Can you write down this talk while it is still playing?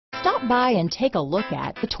Stop by and take a look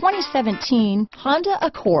at the 2017 Honda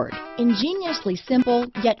Accord. Ingeniously simple,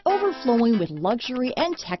 yet overflowing with luxury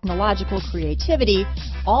and technological creativity,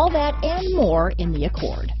 all that and more in the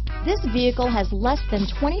Accord. This vehicle has less than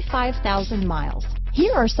 25,000 miles.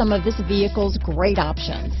 Here are some of this vehicle's great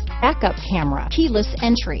options: backup camera, keyless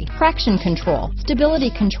entry, traction control, stability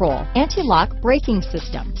control, anti-lock braking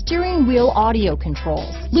system, steering wheel audio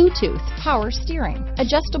controls, Bluetooth, power steering,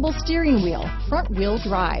 adjustable steering wheel, front wheel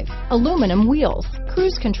drive, aluminum wheels,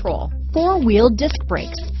 cruise control, four-wheel disc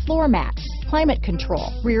brakes, floor mats, climate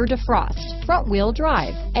control, rear defrost, front wheel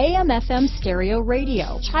drive, AM/FM stereo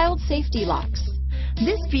radio, child safety locks.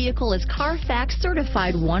 This vehicle is CARFAX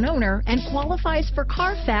certified one owner and qualifies for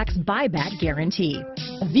CARFAX buyback guarantee.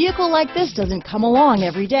 A vehicle like this doesn't come along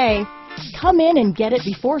every day. Come in and get it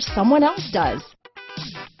before someone else does.